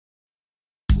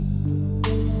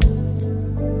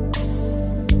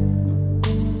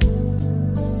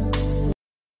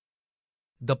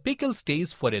The pickle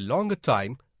stays for a longer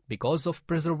time because of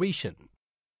preservation.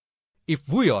 If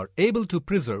we are able to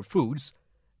preserve foods,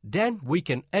 then we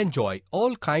can enjoy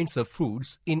all kinds of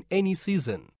foods in any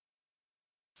season.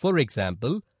 For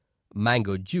example,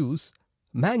 mango juice,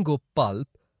 mango pulp,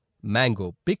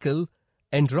 mango pickle,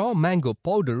 and raw mango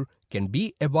powder can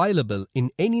be available in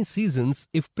any seasons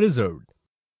if preserved.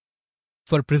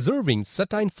 For preserving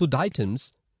certain food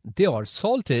items, they are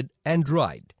salted and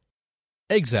dried.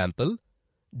 Example,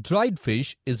 dried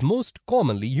fish is most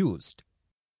commonly used.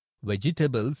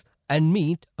 Vegetables and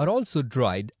meat are also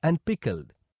dried and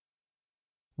pickled.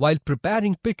 While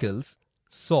preparing pickles,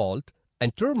 salt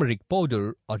and turmeric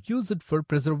powder are used for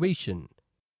preservation.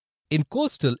 In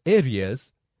coastal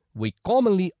areas, we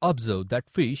commonly observe that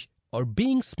fish are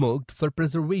being smoked for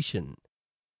preservation.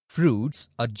 Fruits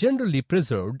are generally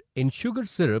preserved in sugar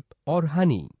syrup or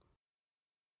honey.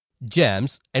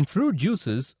 Jams and fruit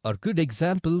juices are good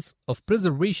examples of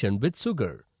preservation with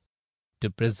sugar. To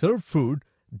preserve food,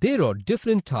 there are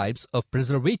different types of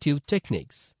preservative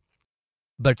techniques.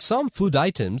 But some food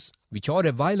items which are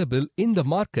available in the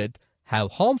market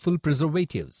have harmful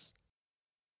preservatives.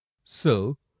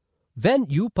 So, when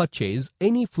you purchase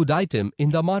any food item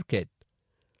in the market,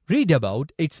 read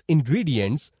about its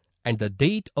ingredients and the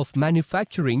date of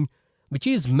manufacturing which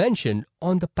is mentioned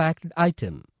on the packed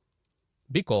item.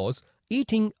 Because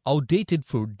eating outdated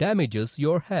food damages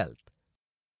your health.